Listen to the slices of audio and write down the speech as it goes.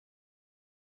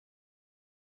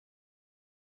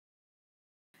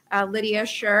Lydia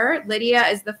Scherr. Lydia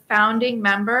is the founding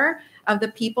member of the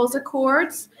People's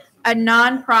Accords, a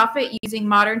nonprofit using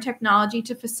modern technology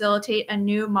to facilitate a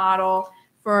new model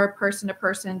for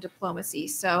person-to-person diplomacy.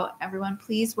 So everyone,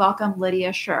 please welcome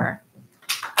Lydia Scherr.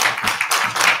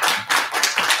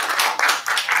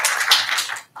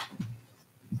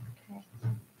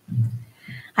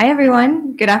 Hi,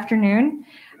 everyone. Good afternoon.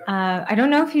 I don't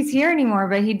know if he's here anymore,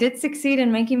 but he did succeed in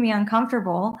making me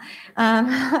uncomfortable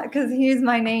because he used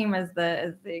my name as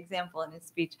the example in his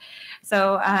speech.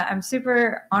 So I'm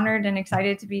super honored and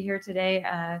excited to be here today.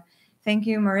 Thank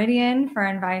you, Meridian, for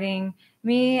inviting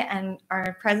me and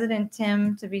our president,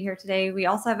 Tim, to be here today. We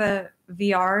also have a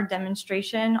VR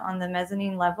demonstration on the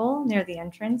mezzanine level near the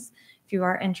entrance, if you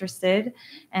are interested.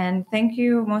 And thank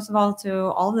you most of all to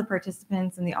all the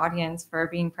participants in the audience for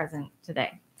being present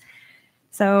today.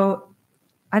 So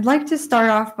I'd like to start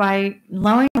off by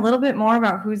knowing a little bit more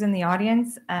about who's in the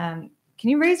audience. Can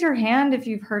you raise your hand if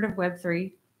you've heard of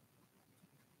Web3?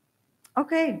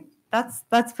 Okay,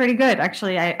 that's pretty good.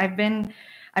 Actually,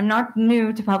 I'm not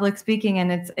new to public speaking,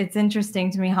 and it's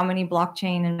interesting to me how many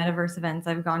blockchain and metaverse events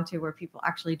I've gone to where people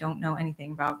actually don't know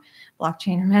anything about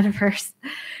blockchain or metaverse.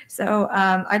 So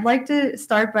I'd like to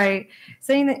start by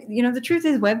saying that, the truth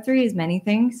is Web3 is many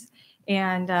things.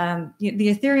 And the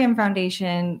Ethereum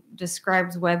Foundation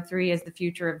describes Web3 as the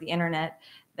future of the internet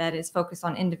that is focused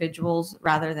on individuals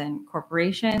rather than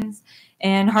corporations.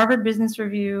 And Harvard Business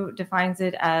Review defines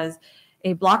it as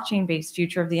a blockchain-based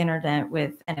future of the internet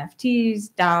with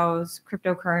NFTs, DAOs,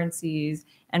 cryptocurrencies,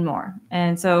 and more.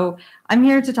 And so I'm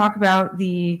here to talk about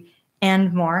the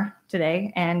and more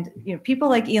today. And people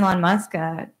like Elon Musk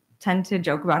tend to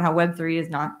joke about how Web3 is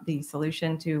not the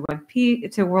solution to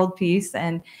world peace.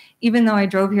 And even though I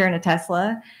drove here in a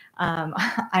Tesla,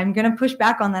 I'm going to push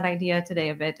back on that idea today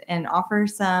a bit and offer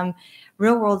some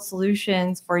real-world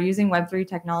solutions for using Web3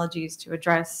 technologies to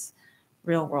address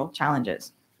real-world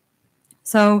challenges.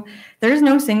 So there's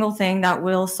no single thing that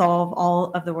will solve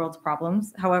all of the world's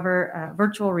problems. However,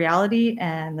 virtual reality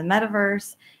and the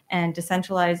metaverse and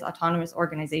decentralized autonomous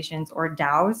organizations, or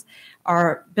DAOs,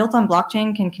 are built on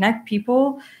blockchain, can connect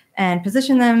people and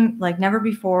position them like never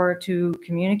before to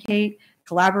communicate,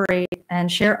 collaborate, and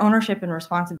share ownership and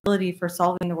responsibility for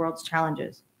solving the world's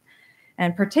challenges.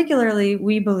 And particularly,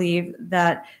 we believe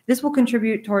that this will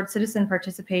contribute towards citizen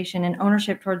participation and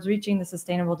ownership towards reaching the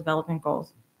Sustainable Development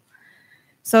Goals.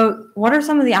 So what are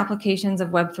some of the applications of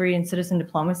Web3 in citizen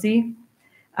diplomacy?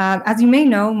 As you may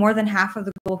know, more than half of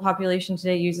the global population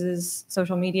today uses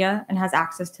social media and has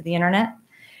access to the internet.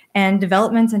 And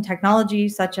developments in technology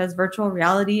such as virtual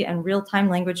reality and real-time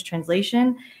language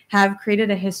translation have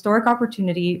created a historic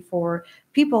opportunity for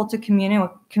people to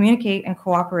communicate and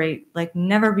cooperate like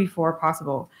never before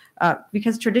possible.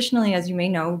 Because traditionally, as you may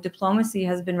know, diplomacy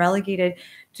has been relegated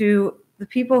to the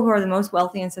people who are the most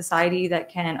wealthy in society that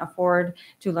can afford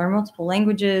to learn multiple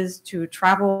languages, to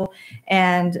travel,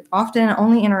 and often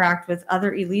only interact with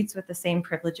other elites with the same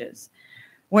privileges.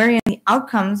 Wherein the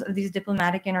outcomes of these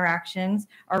diplomatic interactions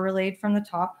are relayed from the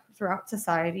top throughout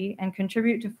society and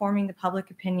contribute to forming the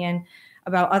public opinion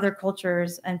about other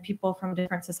cultures and people from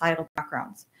different societal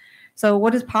backgrounds. So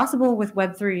what is possible with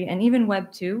Web3 and even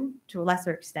Web2 to a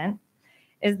lesser extent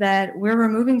is that we're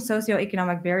removing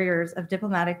socioeconomic barriers of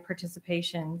diplomatic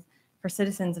participation for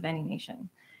citizens of any nation.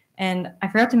 And I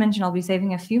forgot to mention, I'll be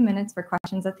saving a few minutes for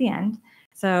questions at the end.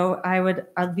 So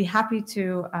I'd be happy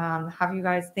to have you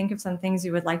guys think of some things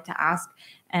you would like to ask,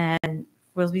 and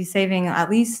we'll be saving at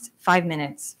least 5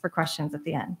 minutes for questions at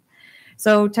the end.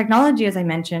 So technology, as I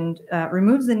mentioned,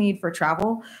 removes the need for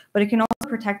travel, but it can also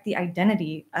protect the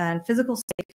identity and physical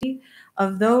safety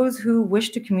of those who wish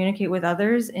to communicate with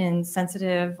others in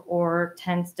sensitive or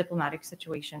tense diplomatic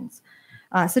situations.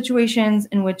 Situations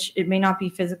in which it may not be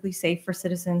physically safe for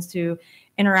citizens to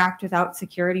interact without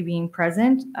security being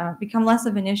present become less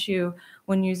of an issue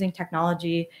when using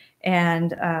technology.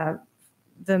 And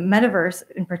the metaverse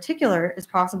in particular is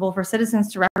possible for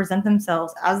citizens to represent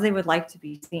themselves as they would like to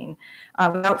be seen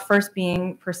without first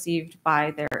being perceived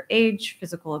by their age,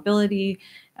 physical ability,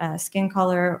 skin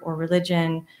color, or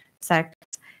religion, sex,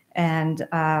 and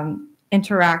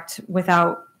interact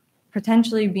without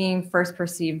potentially being first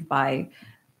perceived by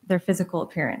their physical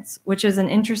appearance, which is an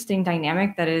interesting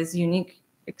dynamic that is unique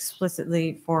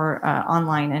explicitly for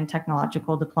online and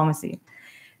technological diplomacy.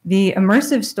 The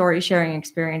immersive story sharing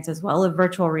experience as well of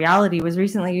virtual reality was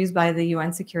recently used by the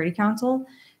UN Security Council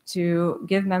to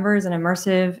give members an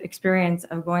immersive experience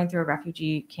of going through a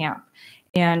refugee camp.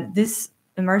 And this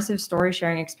immersive story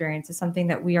sharing experience is something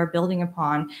that we are building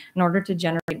upon in order to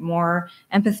generate more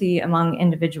empathy among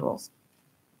individuals.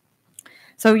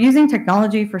 So using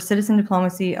technology for citizen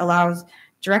diplomacy allows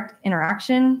direct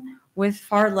interaction with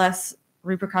far less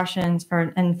repercussions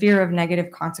and fear of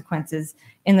negative consequences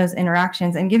in those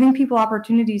interactions, and giving people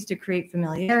opportunities to create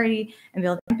familiarity and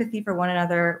build empathy for one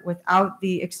another without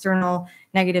the external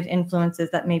negative influences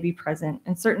that may be present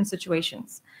in certain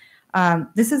situations.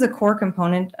 This is a core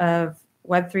component of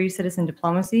Web3 citizen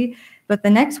diplomacy, but the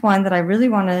next one that I really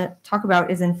want to talk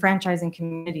about is enfranchising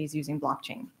communities using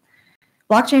blockchain.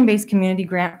 Blockchain-based community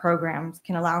grant programs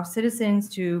can allow citizens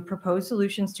to propose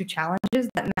solutions to challenges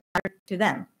that matter to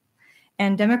them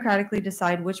and democratically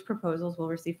decide which proposals will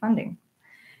receive funding.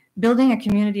 Building a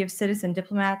community of citizen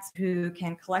diplomats who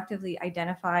can collectively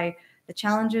identify the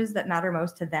challenges that matter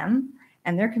most to them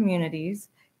and their communities,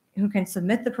 who can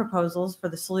submit the proposals for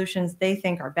the solutions they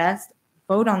think are best,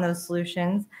 vote on those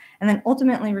solutions, and then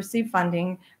ultimately receive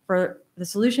funding for the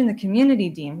solution the community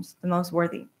deems the most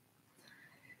worthy.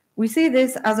 We see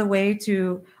this as a way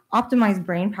to optimize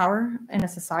brain power in a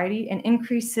society and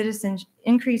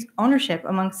increase ownership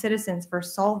among citizens for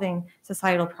solving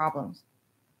societal problems.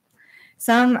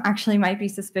 Some actually might be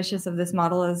suspicious of this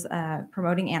model as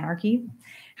promoting anarchy.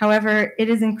 However, it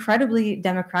is incredibly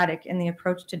democratic in the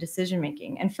approach to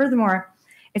decision-making. And furthermore,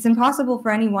 it's impossible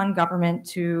for any one government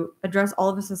to address all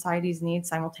of a society's needs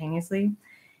simultaneously.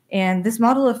 And this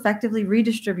model effectively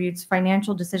redistributes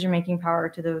financial decision-making power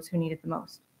to those who need it the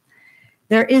most.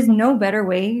 There is no better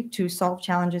way to solve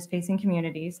challenges facing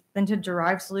communities than to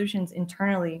derive solutions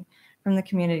internally from the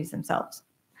communities themselves.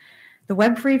 The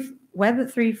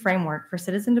Web3 framework for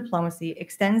citizen diplomacy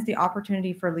extends the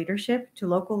opportunity for leadership to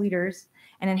local leaders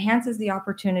and enhances the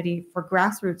opportunity for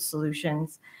grassroots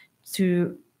solutions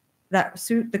that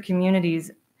suit the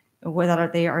communities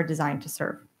that they are designed to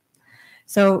serve.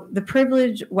 So the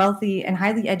privileged, wealthy, and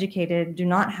highly educated do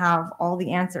not have all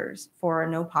the answers for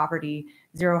no poverty,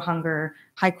 zero hunger,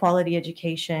 high quality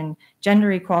education,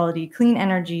 gender equality, clean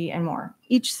energy, and more.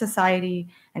 Each society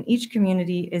and each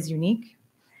community is unique,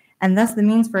 and thus the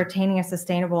means for attaining a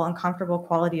sustainable and comfortable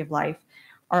quality of life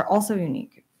are also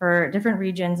unique for different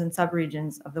regions and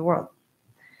subregions of the world.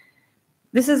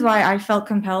 This is why I felt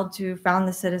compelled to found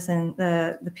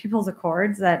the People's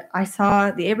Accords, that I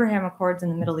saw the Abraham Accords in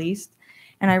the Middle East,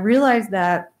 and I realized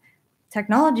that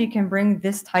technology can bring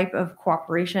this type of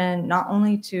cooperation not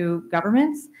only to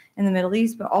governments in the Middle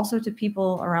East, but also to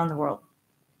people around the world.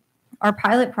 Our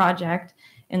pilot project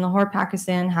in Lahore,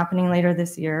 Pakistan, happening later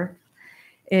this year,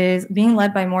 is being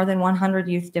led by more than 100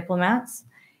 youth diplomats.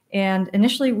 And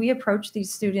initially, we approached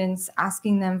these students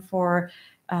asking them for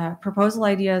proposal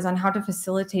ideas on how to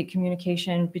facilitate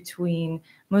communication between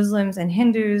Muslims and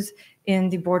Hindus in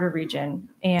the border region.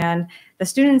 And the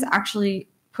students actually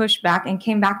pushed back and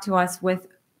came back to us with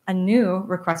a new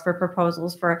request for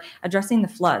proposals for addressing the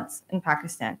floods in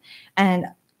Pakistan. And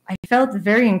I felt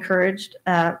very encouraged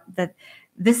that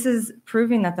this is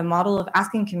proving that the model of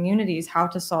asking communities how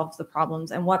to solve the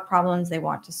problems and what problems they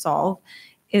want to solve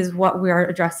is what we are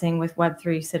addressing with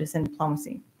Web3 citizen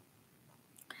diplomacy.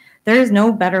 There is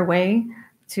no better way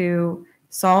to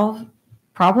solve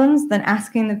problems than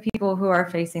asking the people who are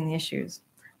facing the issues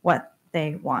what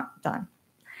they want done.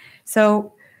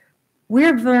 So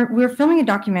we're filming a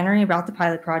documentary about the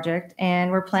pilot project,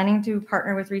 and we're planning to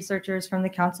partner with researchers from the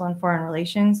Council on Foreign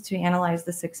Relations to analyze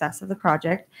the success of the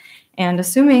project. And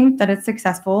assuming that it's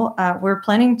successful, we're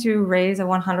planning to raise a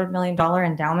 $100 million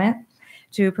endowment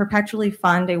to perpetually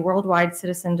fund a worldwide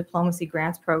citizen diplomacy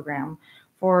grants program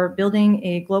for building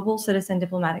a global citizen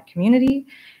diplomatic community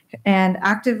and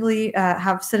actively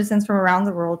have citizens from around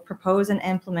the world propose and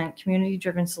implement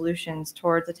community-driven solutions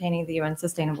towards attaining the UN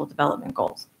Sustainable Development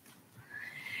Goals.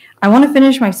 I want to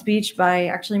finish my speech by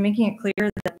actually making it clear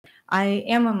that I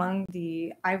am among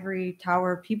the ivory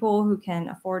tower people who can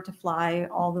afford to fly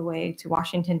all the way to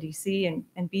Washington, D.C.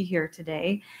 and be here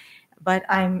today. But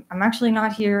I'm actually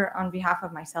not here on behalf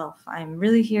of myself. I'm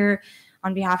really here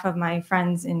on behalf of my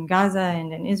friends in Gaza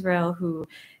and in Israel who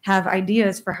have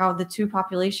ideas for how the two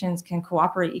populations can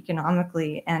cooperate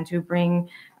economically and to bring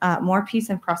more peace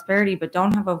and prosperity, but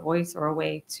don't have a voice or a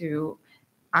way to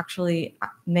actually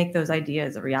make those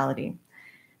ideas a reality.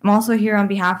 I'm also here on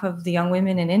behalf of the young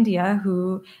women in India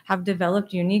who have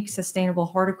developed unique sustainable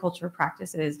horticulture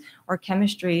practices or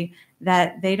chemistry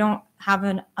that they don't have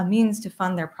a means to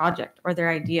fund their project or their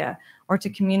idea or to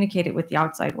communicate it with the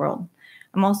outside world.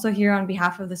 I'm also here on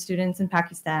behalf of the students in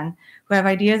Pakistan who have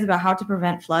ideas about how to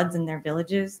prevent floods in their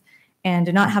villages and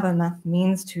do not have enough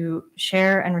means to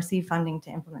share and receive funding to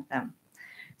implement them.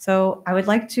 So I would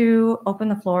like to open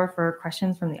the floor for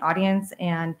questions from the audience,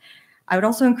 and I would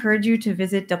also encourage you to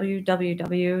visit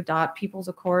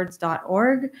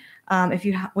www.peoplesaccords.org if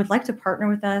you would like to partner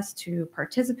with us to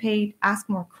participate, ask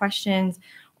more questions,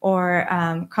 or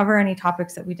cover any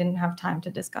topics that we didn't have time to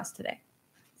discuss today.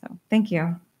 So thank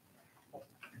you.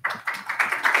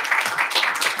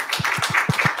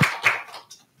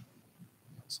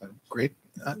 So great.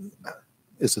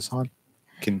 Is this on?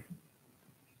 Can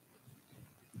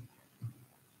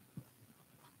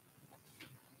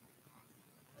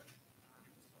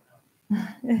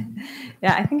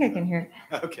Yeah, I think I can hear.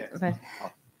 Okay. But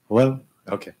Hello.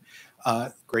 Okay.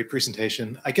 Great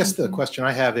presentation. I guess the question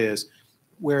I have is,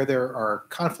 where there are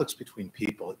conflicts between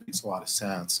people, it makes a lot of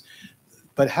sense.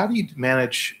 But how do you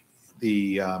manage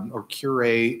the or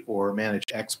curate or manage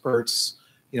experts,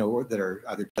 that are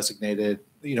either designated,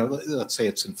 let's say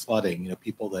it's in flooding,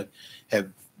 people that have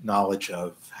knowledge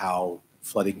of how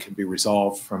flooding can be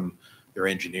resolved from their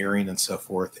engineering and so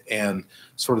forth, and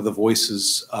sort of the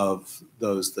voices of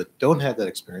those that don't have that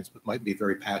experience but might be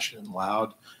very passionate and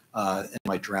loud and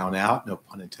might drown out, no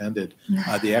pun intended,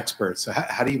 the experts. So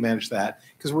how do you manage that?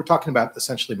 Because we're talking about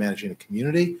essentially managing a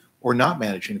community or not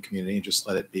managing a community and just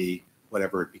let it be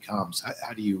whatever it becomes.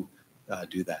 How do you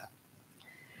do that?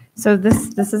 So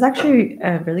this is actually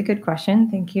a really good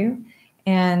question. Thank you.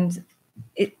 And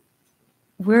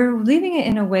we're leaving it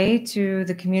in a way to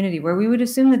the community where we would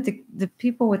assume that the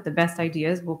people with the best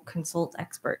ideas will consult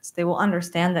experts. They will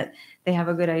understand that they have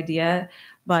a good idea,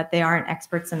 but they aren't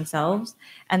experts themselves.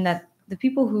 And that the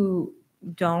people who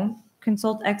don't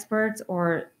consult experts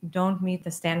or don't meet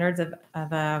the standards of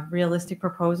a realistic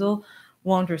proposal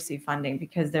won't receive funding,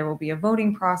 because there will be a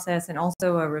voting process and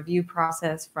also a review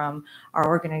process from our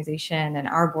organization and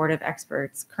our board of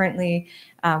experts. Currently,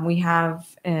 we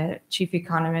have a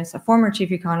former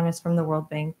chief economist from the World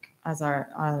Bank as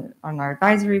on our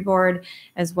advisory board,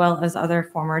 as well as other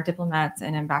former diplomats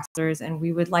and ambassadors. And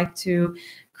we would like to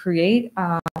create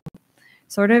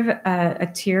sort of a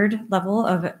tiered level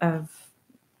of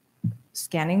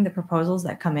scanning the proposals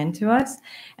that come into us,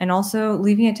 and also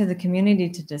leaving it to the community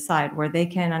to decide, where they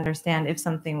can understand if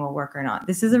something will work or not.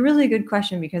 This is a really good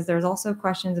question, because there's also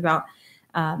questions about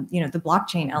the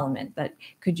blockchain element. That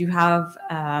could you have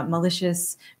a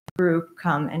malicious group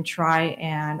come and try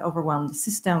and overwhelm the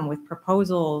system with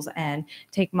proposals and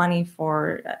take money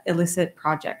for illicit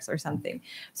projects or something?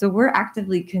 So we're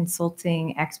actively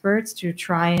consulting experts to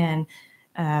try and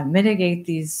mitigate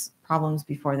these problems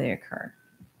before they occur.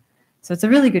 So it's a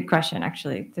really good question,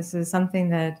 actually. This is something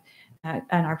that,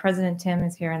 and our president, Tim,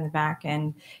 is here in the back,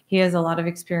 and he has a lot of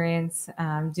experience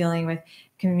dealing with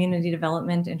community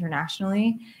development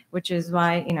internationally, which is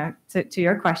why, to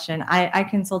your question, I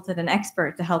consulted an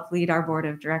expert to help lead our board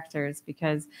of directors,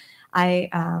 because I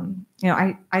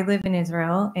live in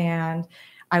Israel, and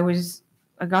I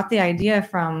got the idea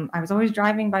I was always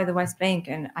driving by the West Bank,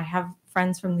 and I have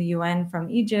friends from the UN from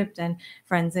Egypt and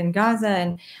friends in Gaza.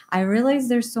 And I realized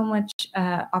there's so much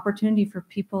opportunity for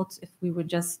people if we would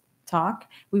just talk,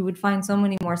 we would find so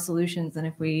many more solutions than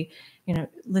if we,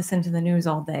 listen to the news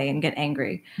all day and get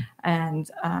angry. And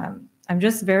I'm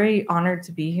just very honored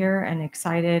to be here and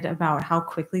excited about how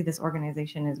quickly this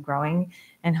organization is growing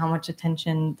and how much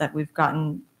attention that we've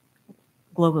gotten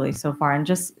globally so far, and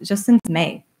just since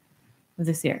May of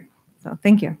this year. So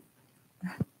thank you.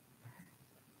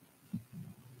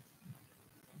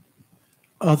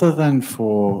 Other than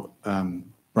for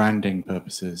branding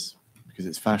purposes, because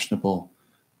it's fashionable,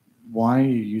 why are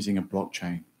you using a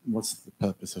blockchain? What's the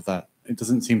purpose of that? It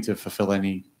doesn't seem to fulfill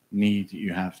any need that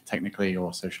you have technically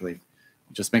or socially.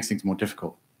 It just makes things more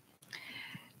difficult.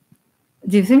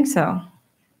 Do you think so?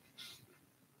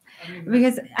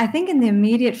 Because I think in the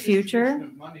immediate future,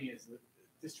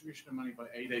 Distribution of money by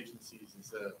aid agencies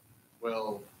is a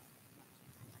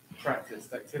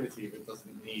well-practiced activity that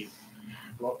doesn't need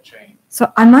blockchain.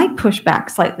 So I might push back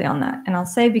slightly on that. And I'll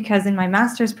say, because in my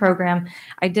master's program,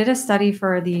 I did a study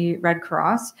for the Red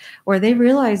Cross where they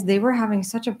realized they were having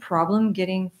such a problem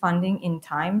getting funding in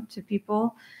time to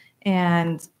people,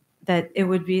 and that it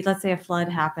would be, let's say a flood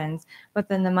happens, but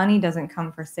then the money doesn't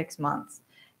come for 6 months.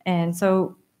 And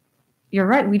so you're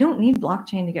right, we don't need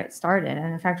blockchain to get started.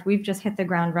 And in fact, we've just hit the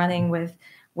ground running with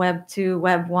Web 2,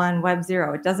 Web 1, Web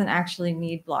 0. It doesn't actually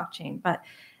need blockchain. But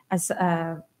as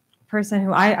a person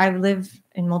who I live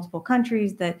in multiple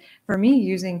countries, that for me,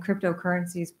 using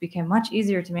cryptocurrencies became much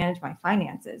easier to manage my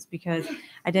finances, because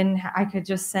I could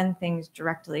just send things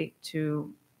directly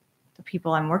to the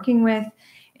people I'm working with.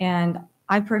 And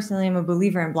I personally am a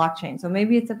believer in blockchain. So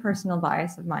maybe it's a personal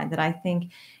bias of mine that I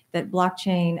think that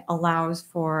blockchain allows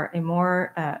for a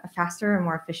more a faster and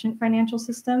more efficient financial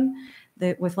system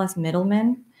with less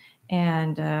middlemen.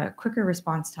 and quicker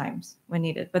response times when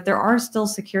needed. But there are still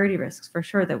security risks for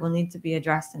sure that will need to be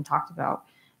addressed and talked about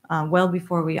well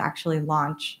before we actually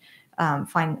launch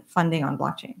funding on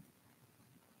blockchain.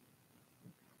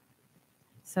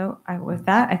 So with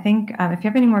that, I think if you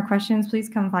have any more questions, please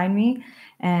come find me,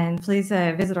 and please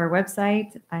visit our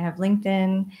website. I have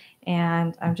LinkedIn,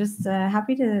 and I'm just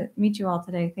happy to meet you all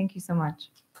today. Thank you so much.